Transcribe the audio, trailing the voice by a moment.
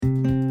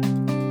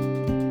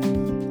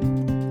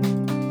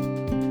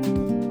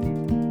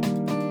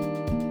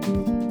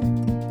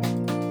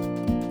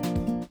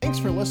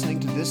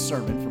listening to this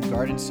sermon from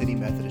Garden City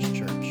Methodist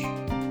Church.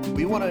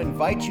 We want to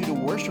invite you to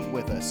worship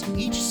with us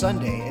each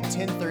Sunday at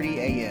 10:30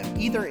 a.m.,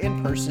 either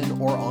in person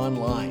or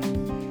online.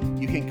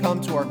 You can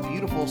come to our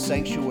beautiful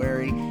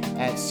sanctuary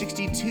at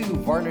 62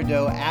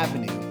 Varnado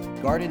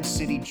Avenue, Garden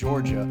City,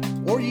 Georgia,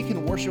 or you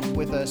can worship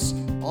with us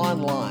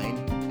online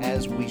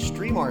as we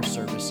stream our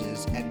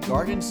services at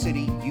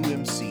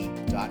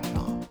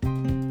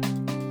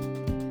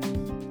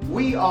gardencityumc.com.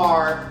 We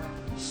are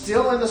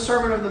still in the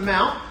Sermon on the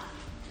Mount,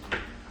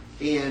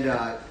 and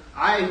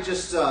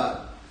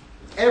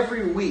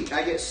every week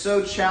I get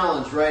so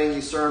challenged writing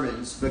these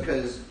sermons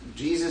because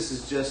Jesus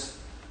is just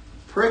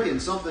pricking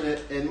something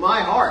in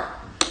my heart.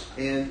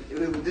 And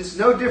it's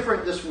no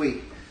different this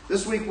week.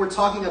 This week we're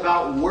talking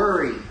about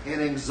worry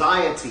and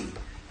anxiety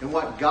and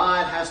what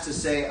God has to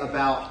say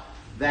about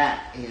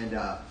that. And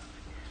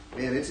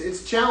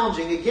it's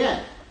challenging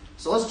again.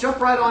 So let's jump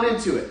right on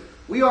into it.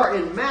 We are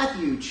in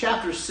Matthew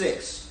chapter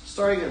 6,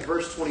 starting at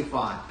verse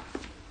 25.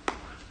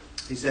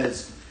 He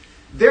says,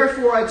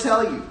 "Therefore I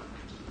tell you,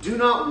 do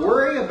not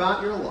worry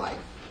about your life,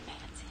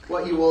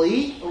 what you will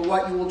eat or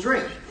what you will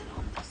drink,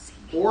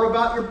 or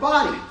about your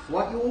body,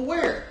 what you will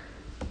wear.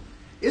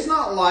 Is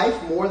not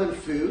life more than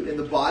food, and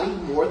the body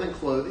more than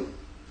clothing?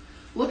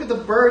 Look at the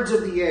birds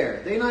of the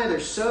air. They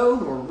neither sow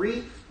nor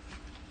reap,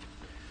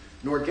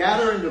 nor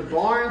gather into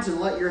barns, and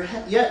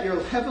yet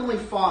your heavenly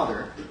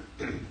Father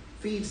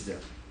feeds them.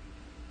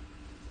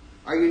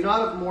 Are you not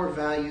of more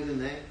value than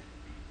they?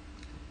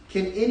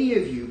 Can any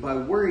of you, by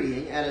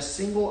worrying, add a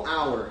single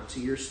hour to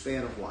your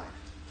span of life?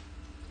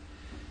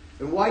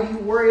 And why do you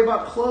worry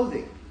about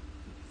clothing?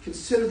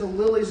 Consider the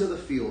lilies of the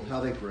field, how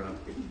they grow.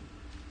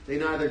 They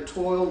neither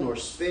toil nor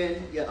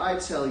spin, yet I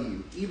tell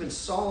you, even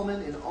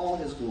Solomon in all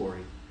his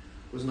glory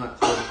was not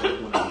clothed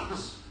like one of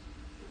these.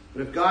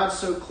 But if God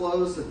so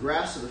clothes the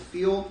grass of the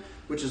field,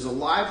 which is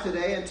alive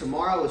today and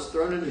tomorrow is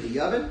thrown into the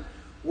oven,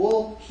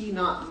 will he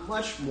not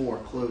much more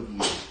clothe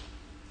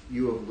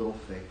you of little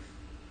faith?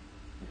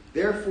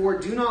 Therefore,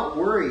 do not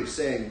worry,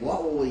 saying,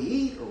 what will we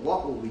eat, or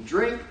what will we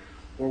drink,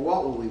 or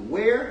what will we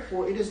wear?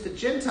 For it is the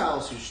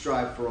Gentiles who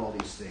strive for all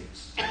these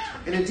things.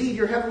 And indeed,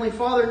 your heavenly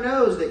Father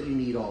knows that you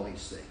need all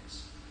these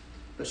things.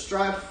 But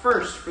strive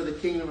first for the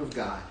kingdom of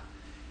God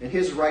and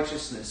his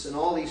righteousness, and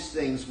all these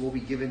things will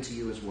be given to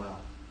you as well.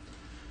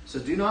 So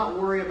do not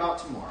worry about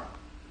tomorrow,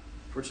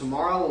 for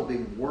tomorrow will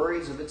bring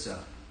worries of its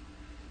own.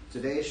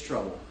 Today's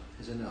trouble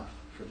is enough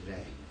for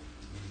today."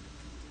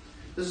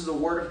 This is the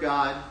word of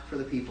God for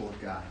the people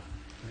of God.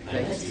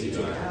 Thanks be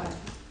to God.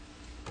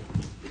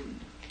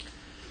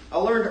 I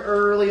learned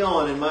early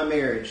on in my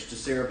marriage to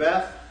Sarah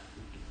Beth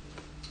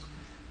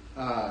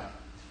that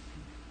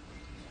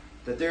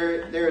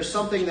there is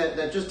something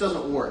that just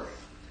doesn't work.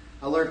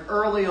 I learned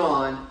early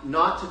on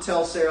not to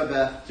tell Sarah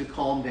Beth to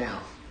calm down.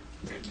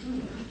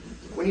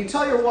 When you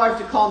tell your wife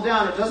to calm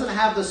down, it doesn't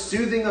have the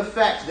soothing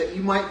effect that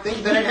you might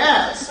think that it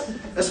has,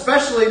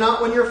 especially not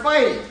when you're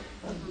fighting.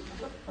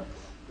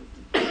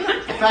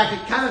 In fact,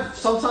 it kind of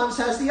sometimes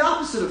has the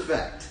opposite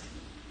effect.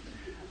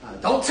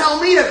 Don't tell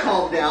me to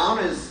calm down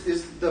is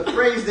the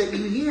phrase that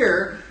you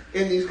hear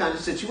in these kinds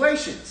of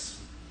situations.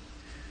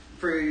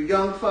 For your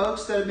young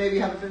folks that maybe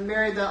haven't been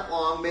married that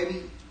long,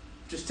 maybe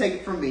just take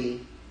it from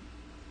me.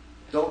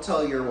 Don't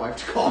tell your wife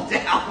to calm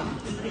down.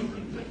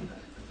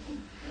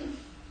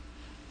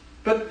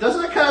 But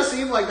doesn't it kind of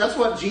seem like that's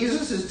what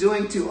Jesus is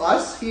doing to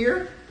us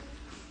here?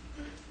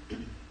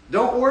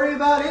 Don't worry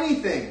about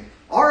anything.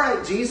 All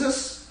right,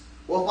 Jesus.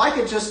 Well, if I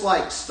could just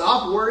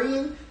stop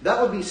worrying, that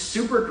would be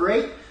super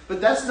great.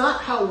 But that's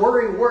not how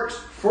worry works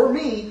for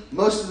me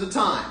most of the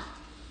time.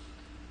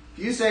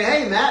 If you say,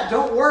 "Hey, Matt,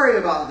 don't worry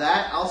about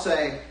that," I'll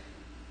say,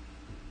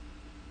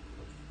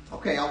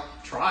 "Okay, I'll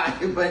try."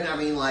 But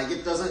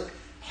it doesn't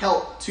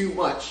help too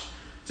much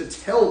to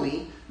tell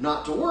me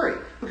not to worry.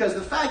 Because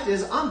the fact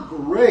is, I'm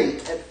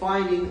great at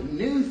finding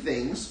new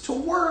things to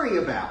worry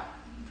about.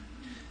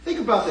 Think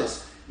about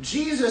this.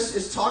 Jesus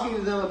is talking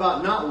to them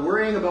about not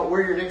worrying about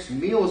where your next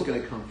meal is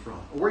going to come from,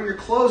 or where your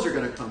clothes are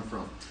going to come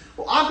from.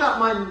 Well, I've got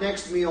my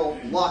next meal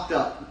locked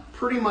up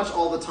pretty much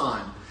all the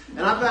time.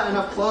 And I've got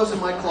enough clothes in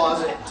my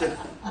closet to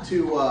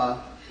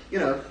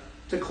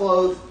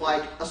clothe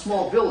a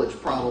small village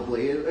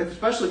probably,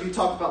 especially if you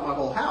talk about my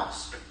whole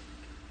house.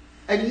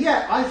 And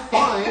yet I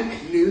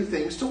find new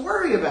things to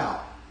worry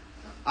about.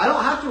 I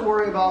don't have to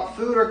worry about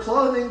food or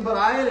clothing, but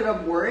I ended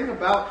up worrying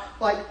about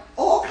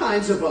all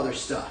kinds of other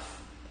stuff.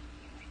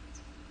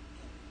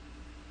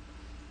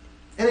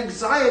 And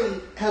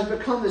anxiety has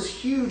become this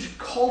huge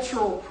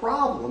cultural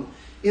problem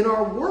in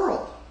our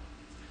world.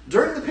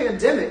 During the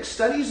pandemic,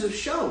 studies have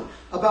shown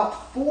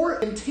about 4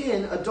 in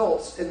 10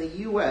 adults in the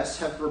U.S.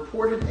 have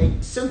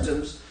reported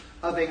symptoms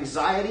of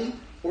anxiety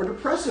or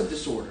depressive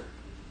disorder.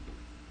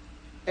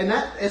 And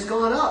that has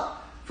gone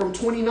up from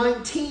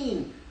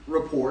 2019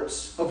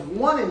 reports of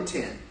 1 in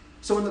 10.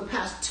 So in the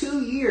past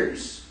 2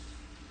 years,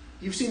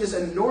 you've seen this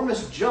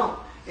enormous jump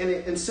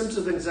in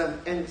symptoms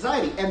of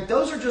anxiety. And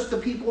those are just the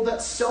people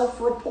that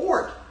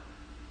self-report.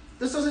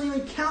 This doesn't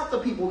even count the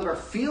people that are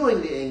feeling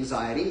the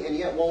anxiety and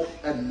yet won't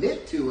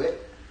admit to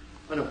it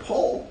on a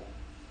poll.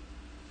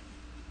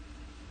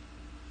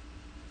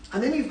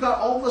 And then you've got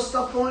all the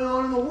stuff going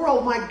on in the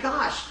world. My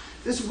gosh,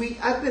 this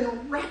week I've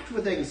been wrecked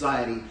with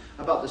anxiety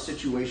about the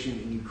situation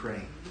in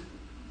Ukraine.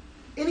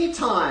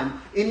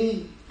 Anytime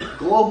any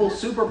global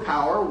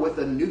superpower with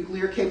the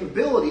nuclear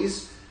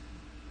capabilities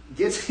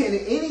gets in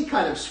any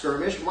kind of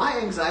skirmish, my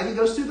anxiety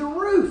goes through the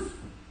roof.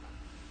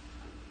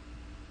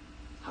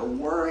 I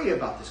worry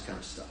about this kind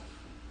of stuff.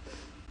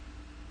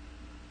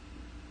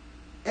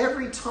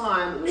 Every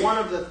time one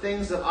of the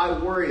things that I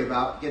worry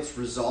about gets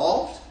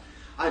resolved,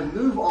 I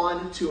move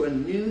on to a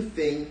new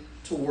thing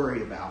to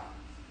worry about.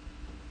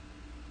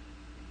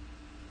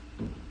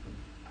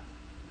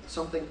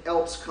 Something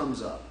else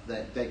comes up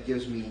that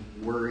gives me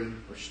worry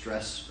or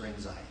stress or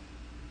anxiety.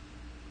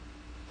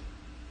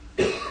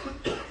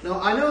 Now,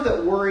 I know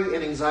that worry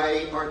and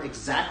anxiety aren't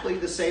exactly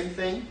the same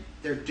thing.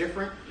 They're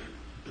different.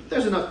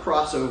 There's enough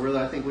crossover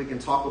that I think we can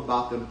talk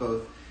about them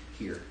both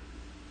here.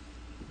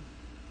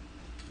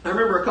 I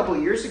remember a couple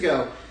of years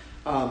ago,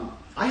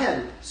 I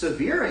had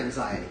severe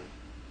anxiety.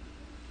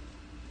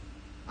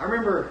 I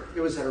remember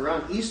it was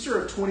around Easter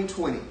of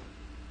 2020. It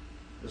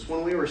was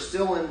when we were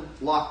still in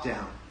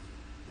lockdown.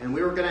 And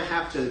we were going to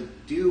have to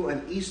do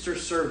an Easter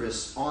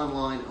service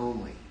online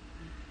only.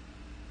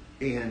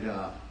 And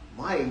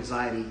my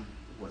anxiety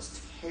was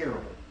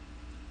terrible.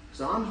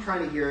 So I'm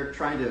trying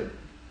to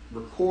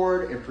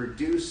record and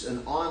produce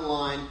an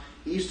online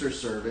Easter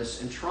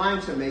service and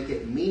trying to make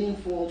it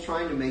meaningful,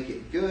 trying to make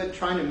it good,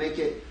 trying to make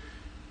it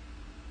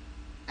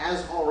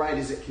as all right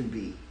as it can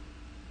be.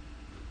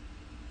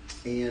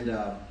 And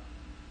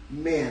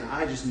man,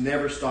 I just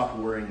never stopped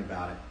worrying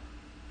about it.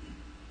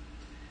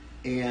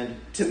 And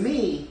to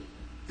me,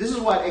 this is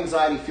what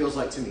anxiety feels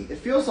like to me. It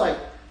feels like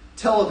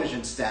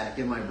television static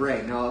in my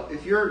brain. Now,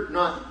 if you're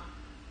not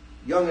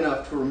young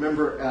enough to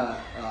remember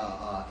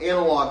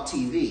analog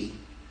TV,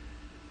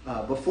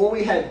 before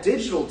we had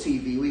digital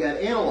TV, we had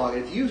analog.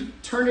 If you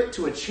turned it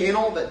to a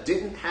channel that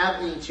didn't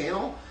have any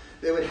channel,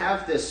 they would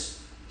have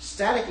this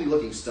staticky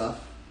looking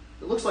stuff.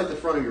 It looks like the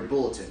front of your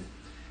bulletin.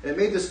 And it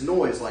made this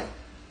noise like...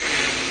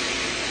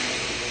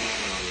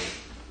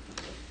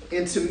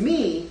 And to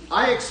me,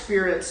 I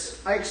experience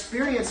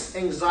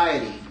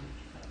anxiety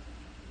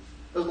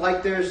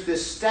like there's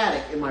this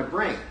static in my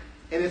brain.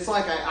 And it's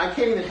like I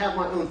can't even have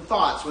my own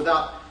thoughts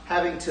without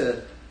having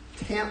to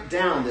tamp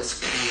down this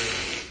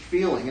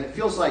feeling. And it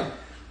feels like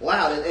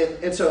loud.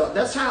 And so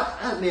that's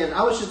how, man,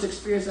 I was just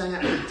experiencing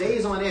that for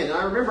days on end. And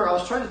I remember I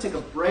was trying to take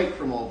a break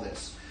from all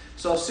this.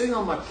 So I was sitting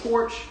on my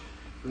porch.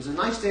 It was a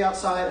nice day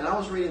outside, and I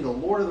was reading The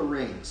Lord of the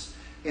Rings.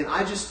 And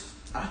I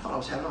thought I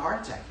was having a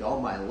heart attack, y'all.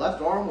 My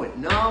left arm went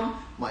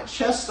numb. My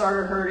chest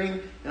started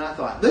hurting. And I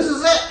thought, this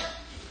is it.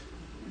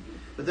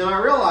 But then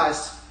I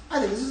realized, I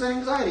think this is an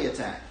anxiety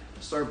attack.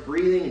 I started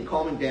breathing and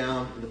calming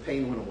down, and the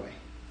pain went away.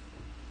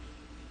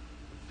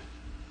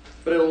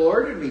 But it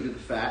alerted me to the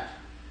fact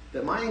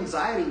that my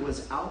anxiety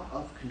was out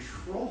of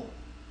control.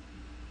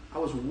 I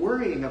was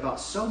worrying about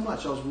so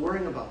much. I was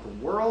worrying about the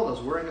world. I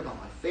was worrying about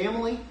my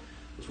family.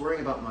 I was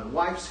worrying about my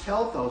wife's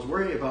health. I was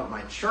worrying about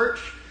my church.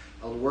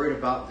 I was worried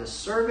about this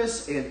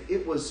service, and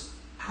it was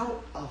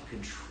out of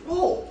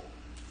control.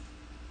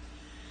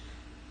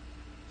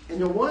 And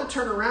you'll want to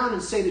turn around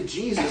and say to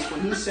Jesus,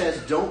 when he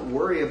says, don't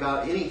worry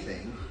about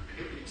anything,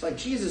 it's like,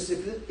 Jesus,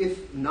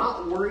 if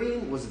not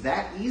worrying was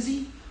that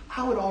easy,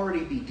 I would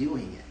already be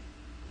doing it.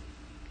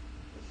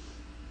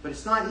 But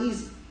it's not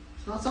easy.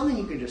 It's not something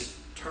you can just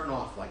turn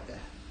off like that.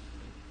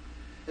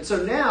 And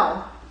so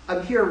now,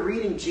 I'm here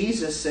reading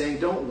Jesus saying,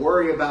 don't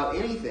worry about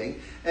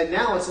anything. And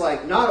now it's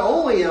like, not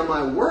only am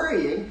I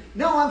worrying,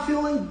 now I'm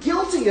feeling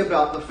guilty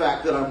about the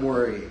fact that I'm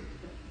worrying.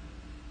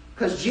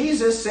 Because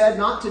Jesus said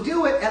not to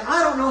do it, and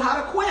I don't know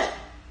how to quit.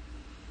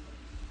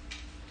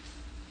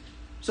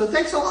 So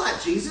thanks a lot,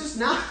 Jesus.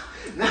 Now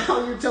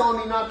you're telling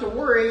me not to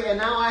worry, and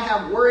now I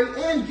have worry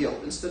and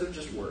guilt instead of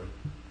just worry.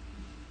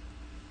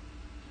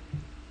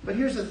 But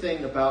here's the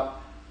thing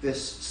about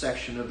this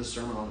section of the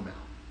Sermon on the Mount.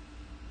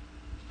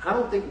 I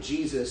don't think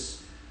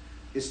Jesus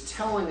is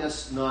telling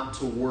us not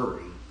to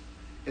worry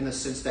in the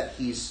sense that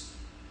he's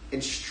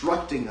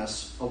instructing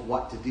us of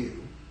what to do.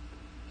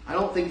 I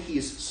don't think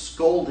he's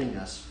scolding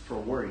us for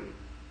worrying.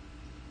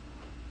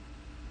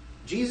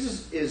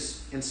 Jesus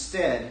is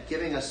instead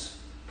giving us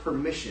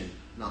permission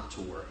not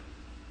to worry.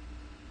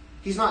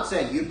 He's not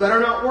saying, you better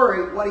not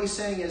worry. What he's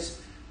saying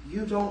is,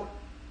 you don't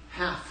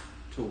have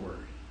to worry.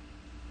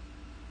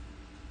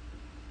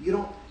 You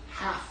don't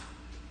have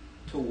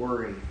to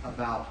worry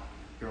about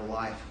your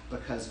life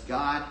because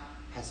God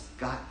has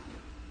got you.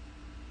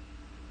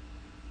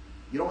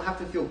 You don't have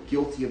to feel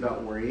guilty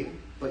about worrying,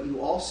 but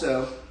you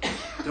also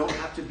don't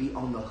have to be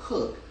on the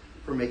hook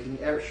for making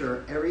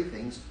sure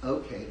everything's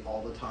okay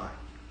all the time.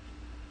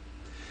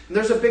 And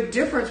there's a big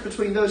difference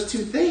between those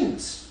two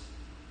things.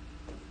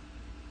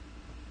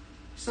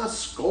 He's not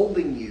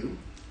scolding you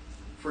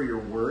for your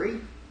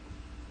worry.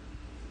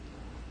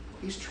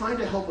 He's trying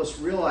to help us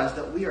realize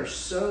that we are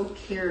so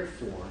cared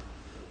for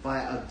by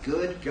a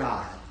good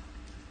God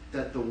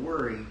that the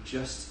worry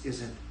just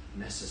isn't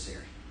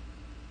necessary.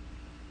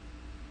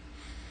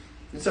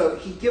 And so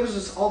he gives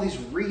us all these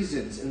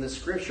reasons in the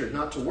scripture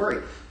not to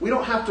worry. We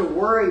don't have to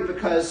worry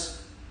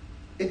because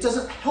it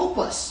doesn't help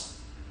us,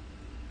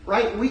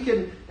 right?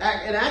 And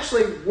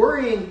actually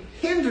worrying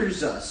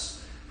hinders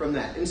us from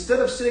that. Instead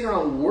of sitting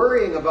around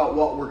worrying about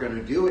what we're going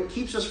to do, it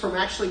keeps us from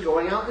actually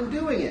going out and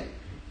doing it.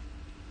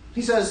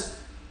 He says,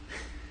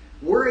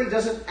 worry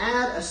doesn't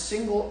add a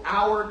single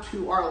hour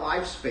to our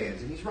lifespans,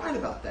 and he's right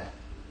about that.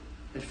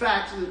 In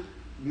fact,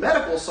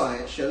 medical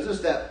science shows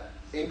us that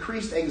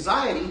increased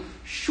anxiety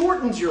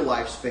shortens your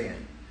lifespan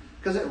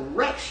because it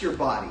wrecks your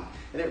body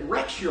and it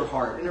wrecks your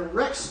heart and it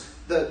wrecks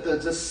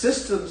the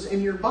systems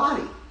in your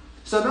body.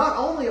 So not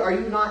only are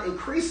you not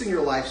increasing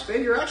your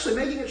lifespan, you're actually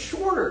making it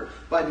shorter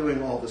by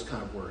doing all this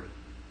kind of worry.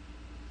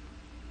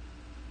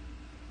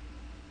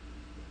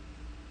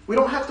 We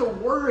don't have to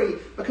worry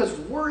because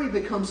worry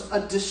becomes a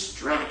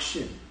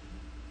distraction.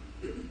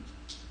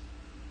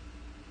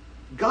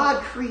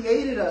 God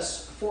created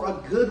us for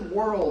a good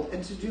world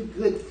and to do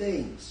good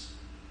things.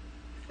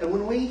 And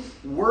when we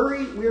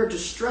worry, we are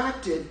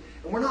distracted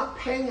and we're not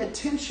paying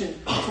attention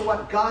to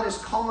what God is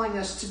calling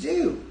us to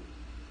do.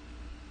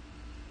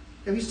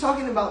 And he's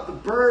talking about the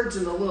birds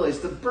and the lilies.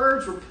 The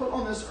birds were put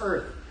on this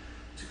earth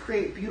to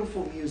create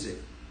beautiful music,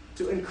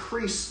 to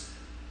increase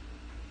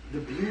the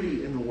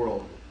beauty in the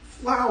world.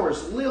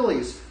 Flowers,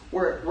 lilies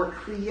were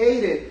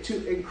created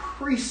to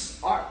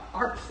increase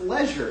our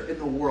pleasure in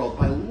the world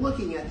by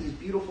looking at these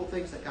beautiful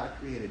things that God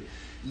created.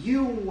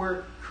 You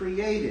were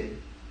created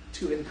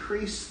to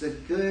increase the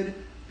good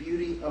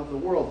beauty of the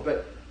world.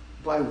 But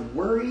by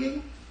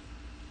worrying,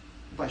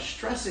 by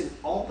stressing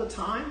all the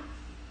time,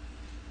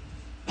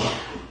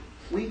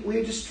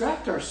 we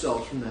distract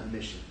ourselves from that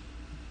mission.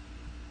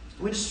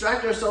 We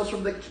distract ourselves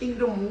from the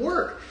kingdom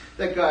work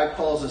that God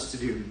calls us to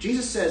do.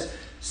 Jesus says,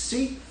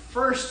 seek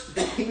first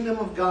the kingdom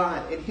of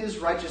God and his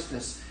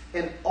righteousness,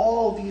 and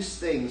all these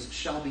things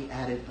shall be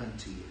added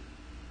unto you.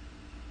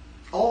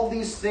 All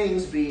these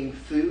things being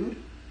food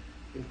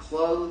and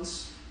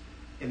clothes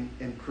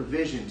and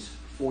provisions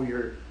for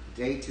your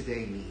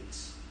day-to-day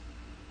needs.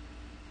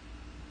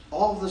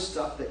 All the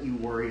stuff that you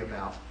worry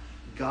about,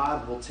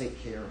 God will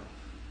take care of.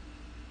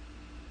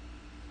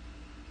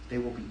 They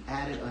will be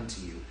added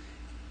unto you.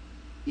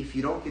 If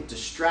you don't get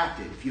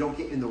distracted, if you don't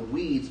get in the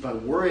weeds by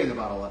worrying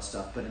about all that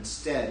stuff, but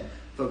instead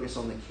focus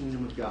on the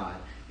kingdom of God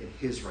and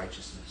his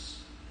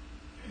righteousness.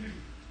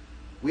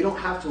 We don't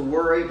have to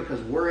worry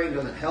because worrying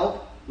doesn't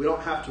help. We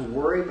don't have to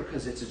worry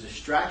because it's a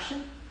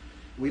distraction.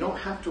 We don't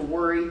have to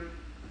worry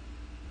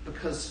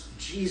because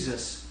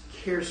Jesus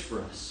cares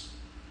for us.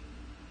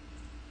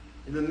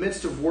 In the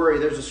midst of worry,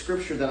 there's a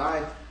scripture that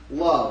I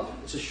love.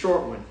 It's a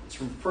short one. It's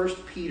from 1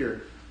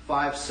 Peter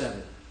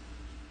 5:7.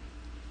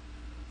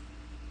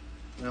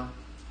 Well,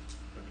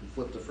 I can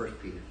flip to 1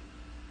 Peter.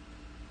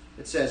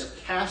 It says,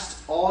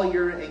 cast all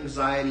your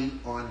anxiety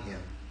on him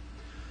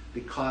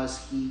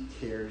because he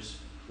cares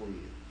for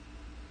you.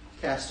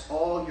 Cast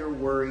all your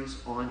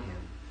worries on him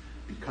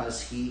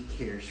because he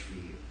cares for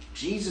you.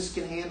 Jesus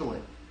can handle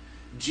it.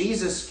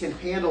 Jesus can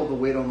handle the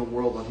weight on the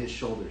world on his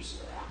shoulders.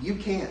 You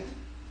can't.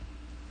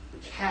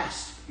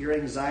 Cast your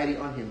anxiety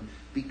on him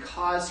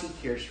because he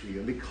cares for you.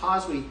 And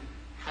because we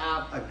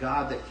have a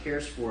God that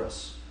cares for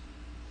us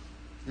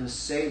and a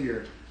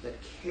Savior that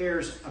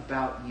cares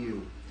about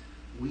you,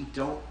 we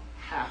don't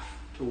have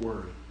to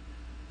worry.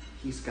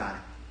 He's got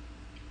it.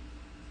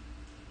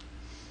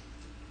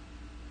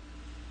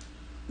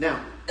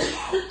 Now,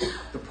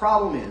 the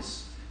problem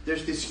is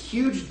there's this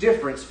huge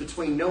difference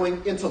between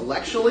knowing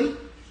intellectually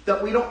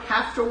that we don't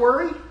have to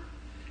worry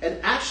and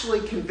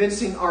actually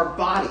convincing our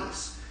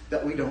bodies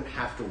that we don't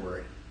have to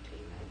worry.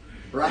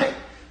 Right?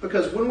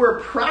 Because when we're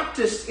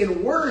practiced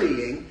in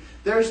worrying,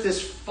 there's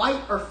this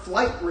fight or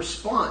flight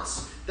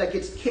response that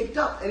gets kicked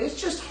up, and it's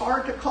just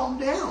hard to calm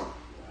down.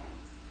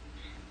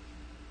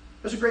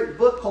 There's a great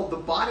book called The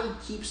Body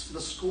Keeps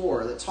the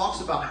Score that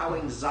talks about how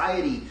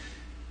anxiety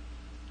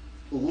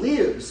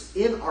lives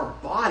in our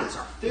bodies,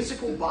 our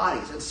physical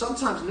bodies. And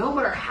sometimes, no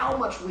matter how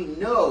much we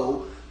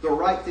know the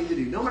right thing to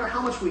do, no matter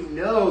how much we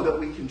know that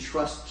we can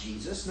trust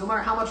Jesus, no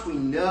matter how much we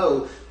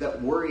know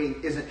that worrying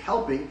isn't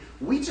helping,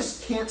 we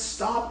just can't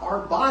stop our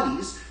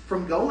bodies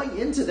from going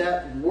into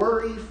that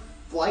worry,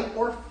 fight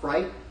or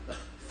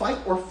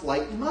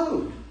flight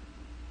mode.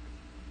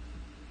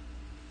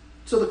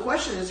 So the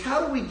question is,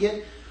 how do we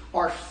get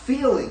our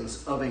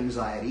feelings of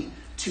anxiety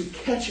to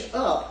catch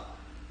up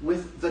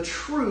with the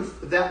truth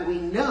that we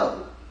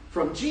know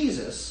from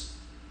Jesus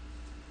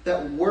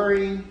that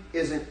worrying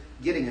isn't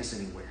getting us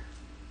anywhere?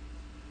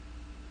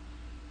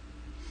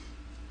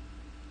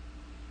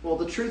 Well,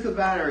 the truth of the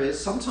matter is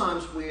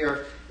sometimes we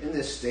are in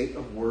this state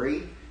of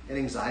worry and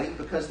anxiety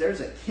because there's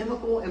a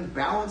chemical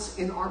imbalance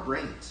in our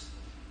brains.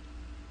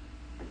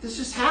 This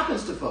just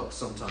happens to folks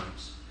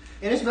sometimes.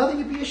 And it's nothing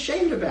to be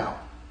ashamed about.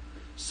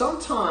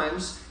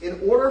 Sometimes, in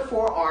order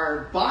for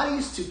our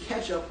bodies to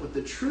catch up with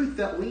the truth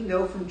that we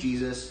know from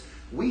Jesus,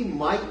 we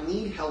might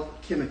need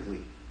help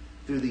chemically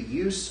through the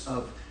use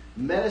of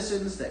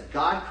medicines that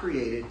God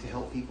created to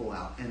help people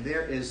out. And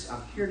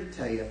I'm here to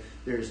tell you,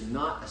 there is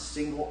not a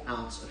single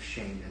ounce of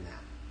shame in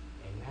that.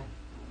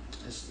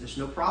 There's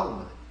no problem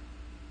with it.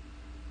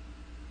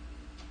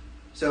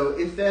 So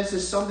if this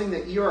is something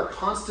that you are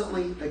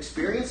constantly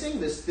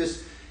experiencing,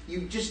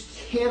 you just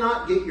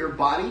cannot get your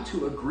body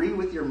to agree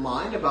with your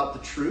mind about the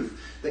truth,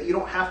 that you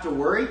don't have to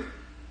worry,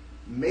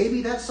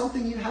 maybe that's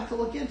something you have to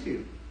look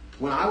into.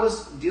 When I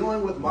was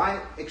dealing with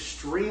my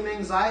extreme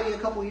anxiety a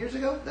couple years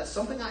ago, that's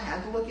something I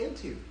had to look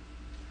into.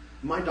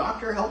 My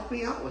doctor helped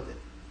me out with it.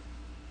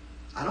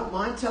 I don't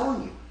mind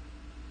telling you.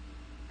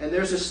 And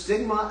there's a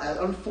stigma,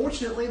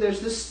 unfortunately,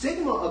 there's this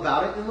stigma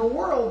about it in the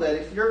world that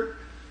if you're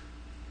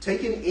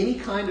taking any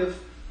kind of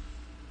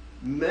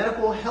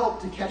medical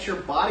help to catch your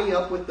body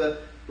up with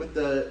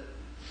the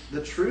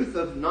truth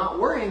of not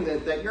worrying,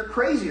 that you're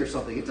crazy or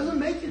something. It doesn't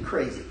make you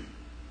crazy.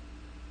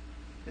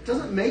 It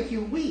doesn't make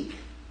you weak.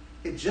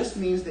 It just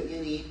means that you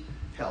need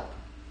help.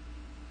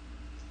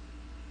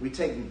 We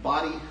take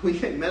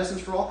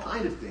medicines for all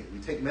kinds of things. We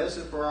take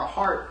medicine for our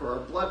heart, for our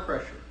blood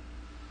pressure.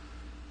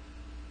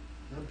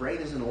 The brain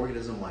is an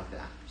organism like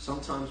that.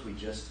 Sometimes we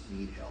just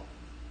need help,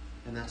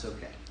 and that's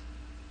okay.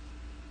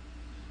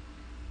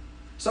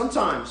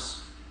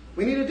 Sometimes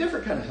we need a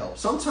different kind of help.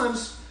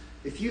 Sometimes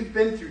if you've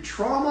been through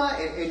trauma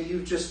and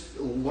you've just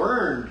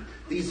learned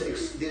these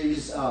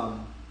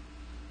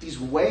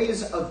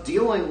ways of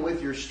dealing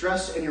with your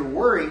stress and your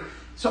worry,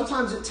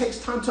 sometimes it takes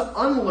time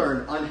to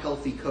unlearn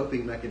unhealthy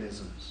coping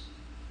mechanisms.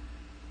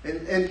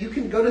 And you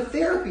can go to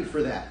therapy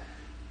for that.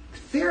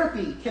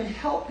 Therapy can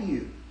help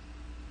you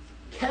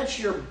catch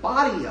your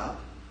body up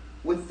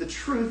with the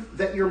truth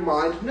that your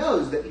mind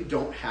knows, that you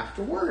don't have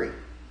to worry.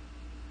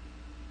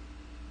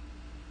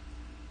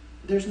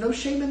 There's no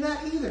shame in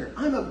that either.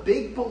 I'm a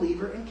big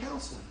believer in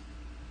counseling.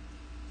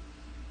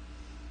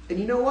 And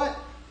you know what?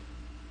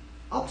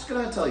 I'm just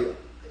going to tell you,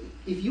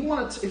 if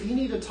you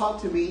need to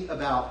talk to me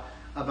about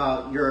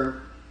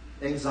your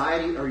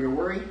anxiety or your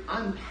worry,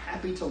 I'm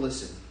happy to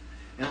listen.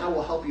 And I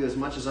will help you as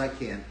much as I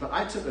can. But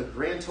I took a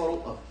grand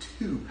total of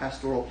 2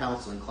 pastoral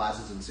counseling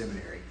classes in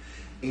seminary.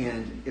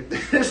 And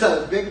if there's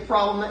a big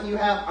problem that you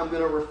have, I'm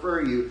going to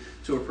refer you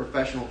to a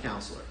professional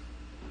counselor.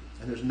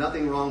 And there's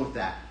nothing wrong with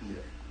that either.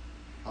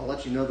 I'll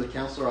let you know the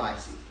counselor I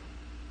see.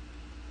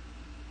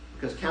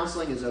 Because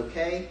counseling is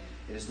okay.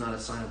 It is not a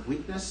sign of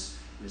weakness.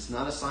 It is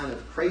not a sign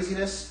of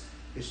craziness.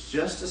 It's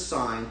just a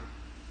sign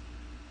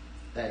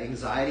that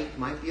anxiety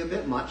might be a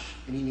bit much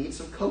and you need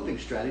some coping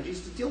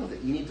strategies to deal with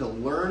it. You need to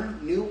learn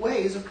new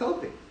ways of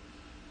coping.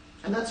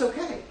 And that's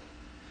okay.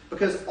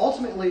 Because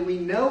ultimately we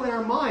know in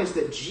our minds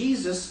that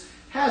Jesus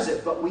has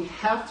it, but we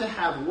have to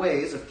have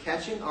ways of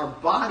catching our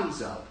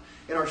bodies up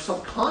and our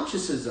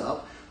subconsciouses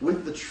up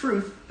with the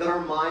truth that our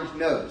mind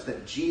knows,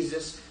 that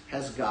Jesus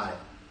has got it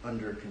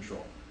under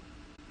control.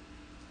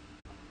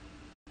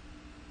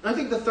 And I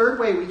think the third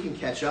way we can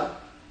catch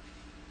up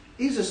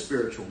is a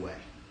spiritual way.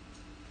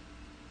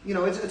 You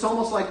know, it's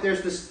almost like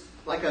there's this,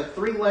 like a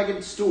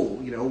 3-legged stool.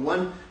 You know,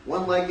 one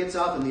leg gets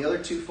up and the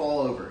other 2 fall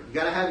over. You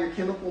got to have your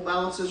chemical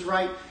balances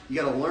right. You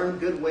got to learn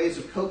good ways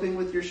of coping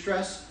with your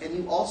stress, and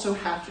you also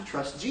have to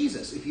trust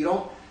Jesus. If you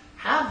don't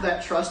have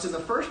that trust in the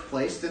first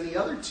place, then the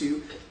other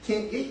 2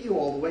 can't get you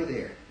all the way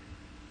there.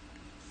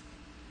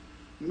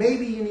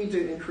 Maybe you need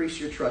to increase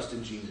your trust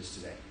in Jesus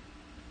today.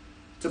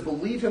 To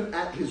believe him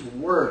at his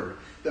word,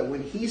 that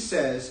when he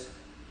says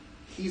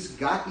he's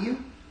got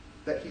you,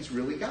 that he's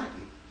really got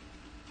you.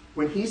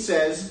 When he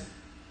says,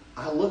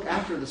 I look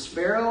after the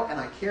sparrow and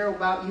I care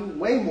about you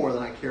way more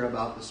than I care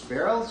about the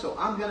sparrow, so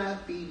I'm going to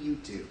feed you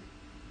too.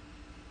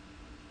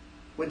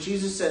 When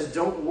Jesus says,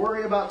 don't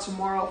worry about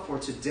tomorrow, for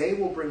today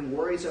will bring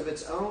worries of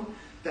its own,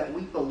 that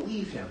we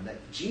believe him,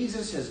 that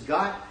Jesus has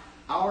got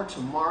our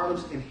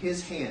tomorrows in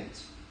his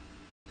hands.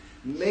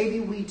 Maybe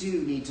we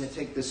do need to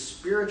take the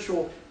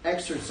spiritual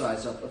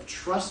exercise up of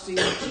trusting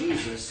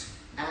Jesus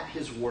at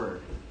his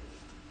word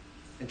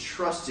and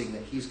trusting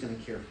that he's going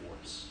to care for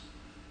us,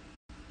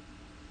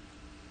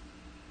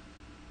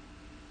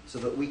 so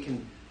that we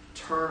can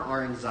turn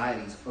our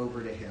anxieties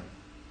over to him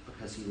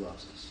because he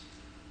loves us.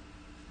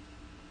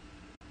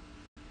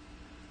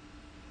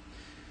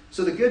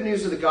 So the good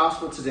news of the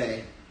gospel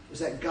today is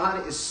that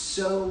God is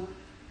so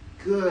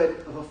good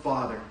of a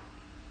father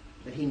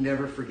that he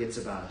never forgets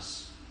about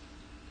us.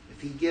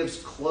 If he gives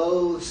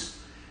clothes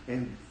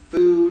and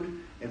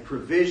food and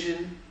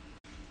provision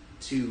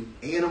to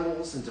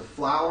animals and to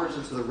flowers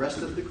and to the rest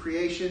of the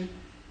creation,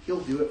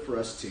 he'll do it for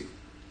us too.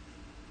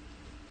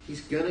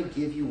 He's going to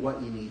give you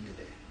what you need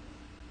today.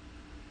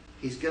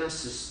 He's going to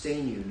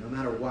sustain you no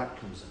matter what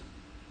comes up.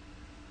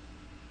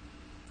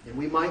 And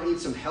we might need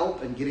some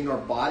help in getting our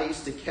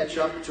bodies to catch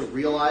up to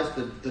realize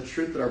the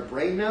truth that our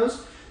brain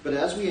knows. But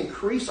as we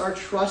increase our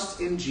trust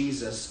in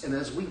Jesus and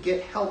as we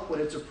get help when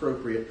it's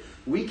appropriate,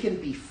 we can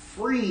be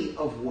free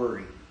of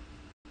worry.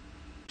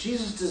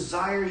 Jesus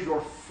desires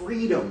your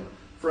freedom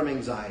from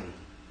anxiety,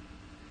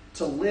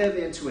 to live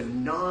into a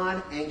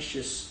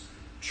non-anxious,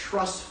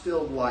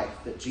 trust-filled life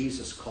that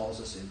Jesus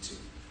calls us into.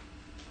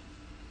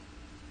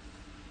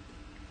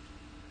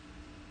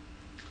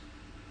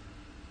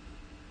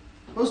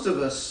 Most of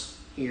us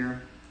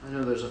here, I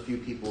know there's a few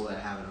people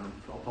that haven't,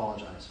 I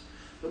apologize,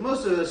 but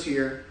most of us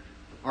here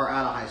are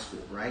out of high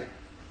school, right?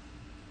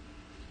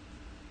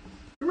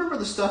 Remember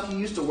the stuff you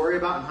used to worry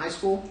about in high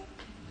school?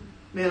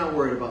 Man, I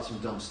worried about some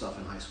dumb stuff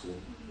in high school.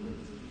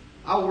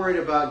 I worried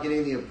about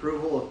getting the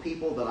approval of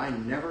people that I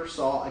never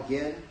saw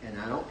again, and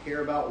I don't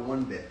care about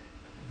one bit.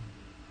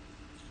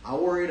 I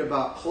worried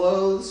about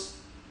clothes.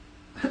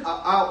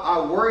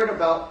 I worried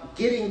about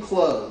getting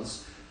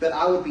clothes that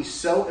I would be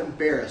so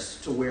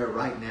embarrassed to wear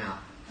right now.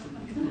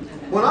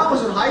 When I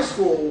was in high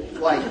school,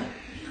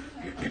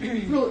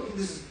 really,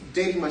 this is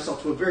dating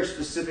myself to a very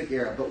specific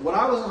era, but when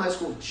I was in high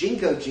school,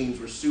 Jinko jeans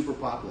were super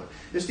popular.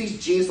 There's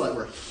these jeans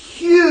were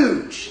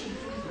huge,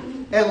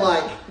 and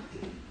I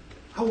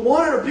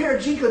wanted a pair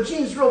of Jinko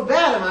jeans real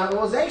bad, and I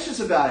was anxious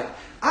about it.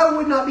 I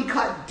would not be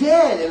caught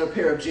dead in a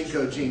pair of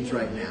Jinko jeans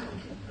right now.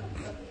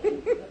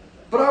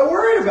 But I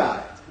worried about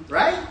it,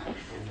 right?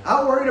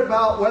 I worried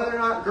about whether or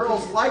not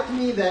girls liked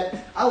me,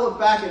 that I looked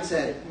back and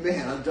said,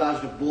 man, I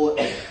dodged a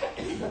bullet.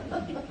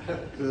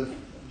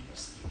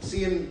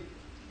 Seeing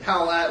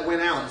how that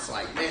went out, it's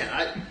like,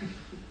 man,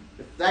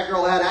 if that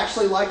girl had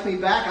actually liked me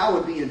back, I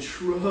would be in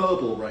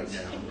trouble right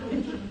now.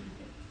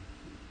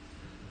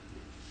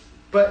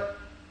 But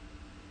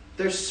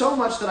there's so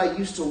much that I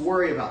used to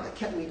worry about that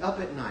kept me up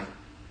at night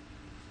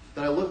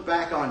that I look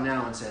back on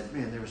now and said,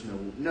 man, there was no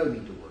need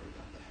to worry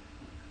about that.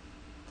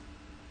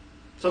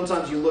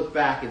 Sometimes you look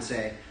back and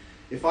say,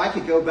 if I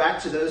could go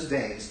back to those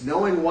days,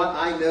 knowing what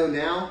I know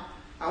now,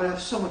 I would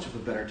have so much of a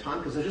better time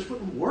because I just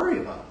wouldn't worry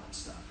about all that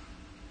stuff.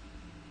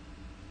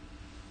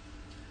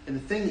 And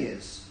the thing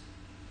is,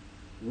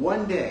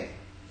 one day,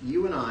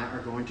 you and I are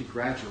going to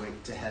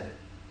graduate to heaven.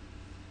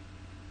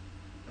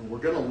 And we're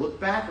going to look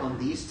back on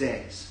these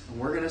days, and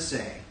we're going to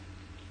say,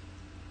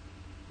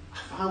 I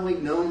finally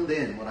known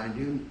then what I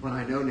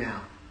know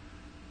now,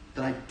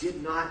 that I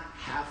did not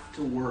have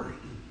to worry,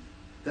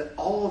 that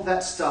all of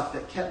that stuff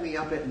that kept me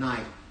up at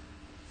night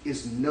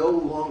is no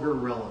longer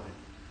relevant.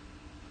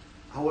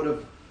 I would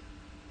have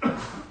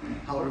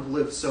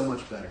lived so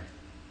much better.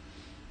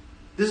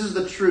 This is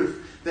the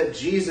truth that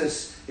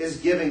Jesus is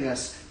giving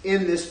us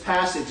in this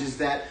passage, is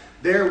that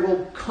there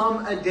will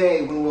come a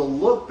day when we'll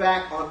look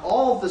back on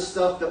all of the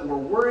stuff that we're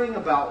worrying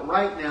about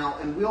right now,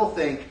 and we'll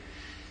think,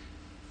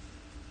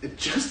 it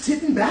just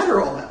didn't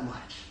matter all that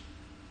much.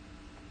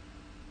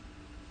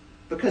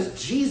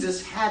 Because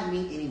Jesus had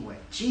me anyway.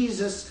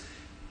 Jesus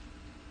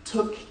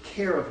took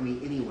care of me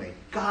anyway.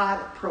 God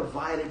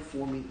provided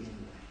for me anyway.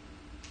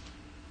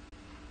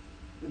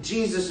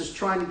 Jesus is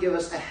trying to give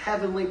us a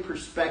heavenly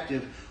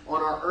perspective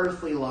on our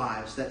earthly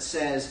lives that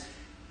says,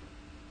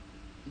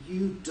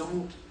 you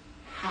don't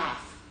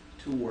have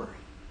to worry.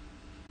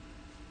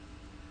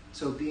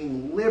 So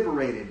being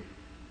liberated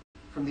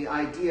from the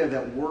idea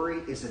that worry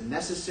is a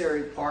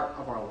necessary part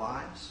of our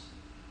lives,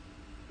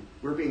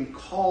 we're being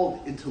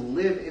called to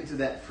live into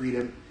that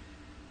freedom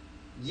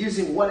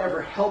using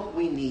whatever help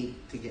we need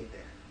to get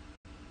there.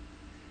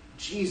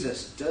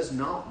 Jesus does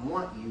not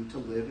want you to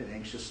live an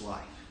anxious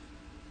life.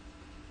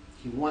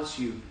 He wants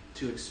you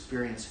to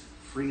experience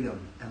freedom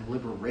and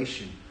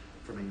liberation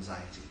from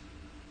anxiety.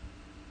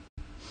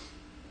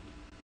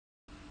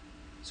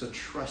 So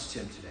trust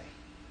Him today.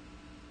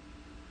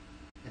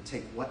 And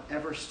take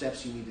whatever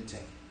steps you need to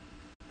take.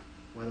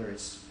 Whether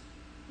it's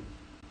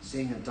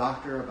seeing a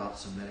doctor about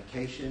some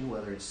medication,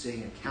 whether it's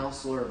seeing a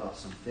counselor about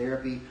some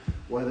therapy,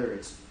 whether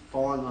it's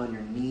falling on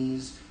your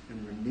knees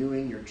and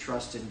renewing your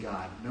trust in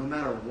God. No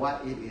matter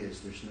what it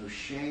is, there's no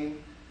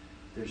shame,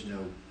 there's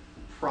no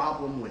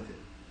problem with it.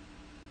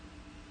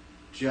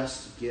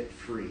 Just get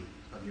free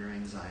of your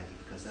anxiety,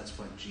 because that's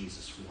what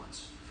Jesus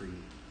wants for you.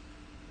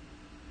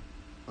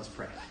 Let's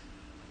pray.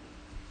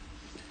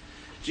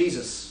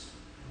 Jesus,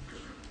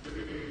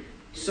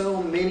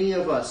 so many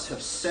of us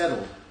have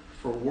settled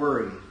for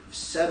worry,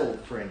 settled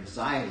for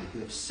anxiety, who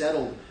have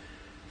settled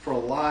for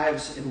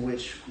lives in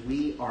which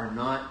we are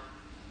not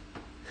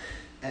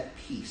at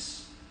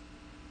peace.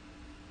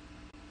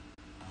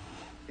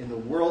 In the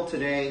world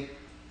today,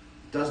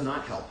 does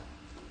not help.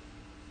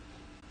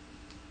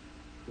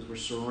 Because we're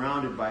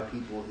surrounded by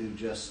people who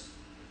just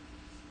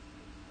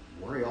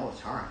worry all the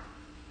time.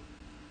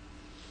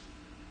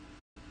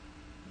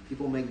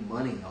 People make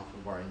money off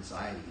of our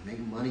anxiety, make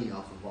money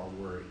off of our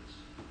worries.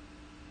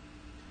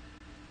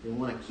 They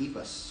want to keep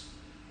us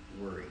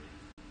worried.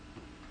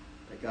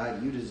 But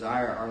God, you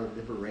desire our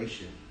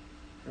liberation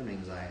from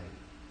anxiety.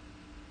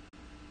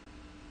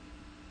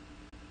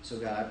 So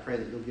God, I pray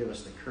that you'll give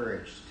us the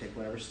courage to take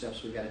whatever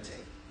steps we've got to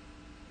take,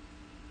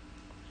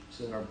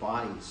 so that our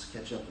bodies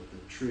catch up with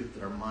the truth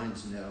that our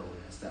minds know,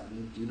 and it's that we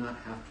do not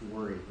have to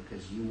worry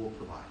because you will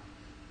provide.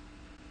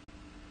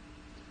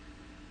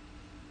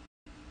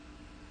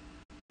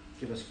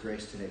 Give us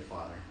grace today,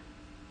 Father.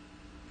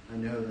 I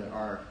know that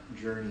our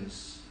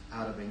journeys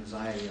out of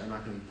anxiety are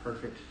not going to be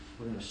perfect.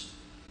 We're going to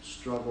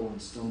struggle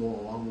and stumble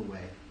along the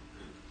way.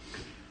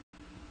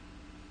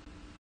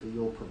 But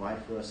you'll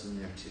provide for us in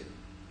there too.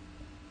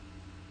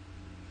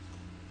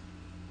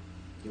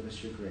 Give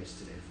us your grace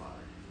today, Father.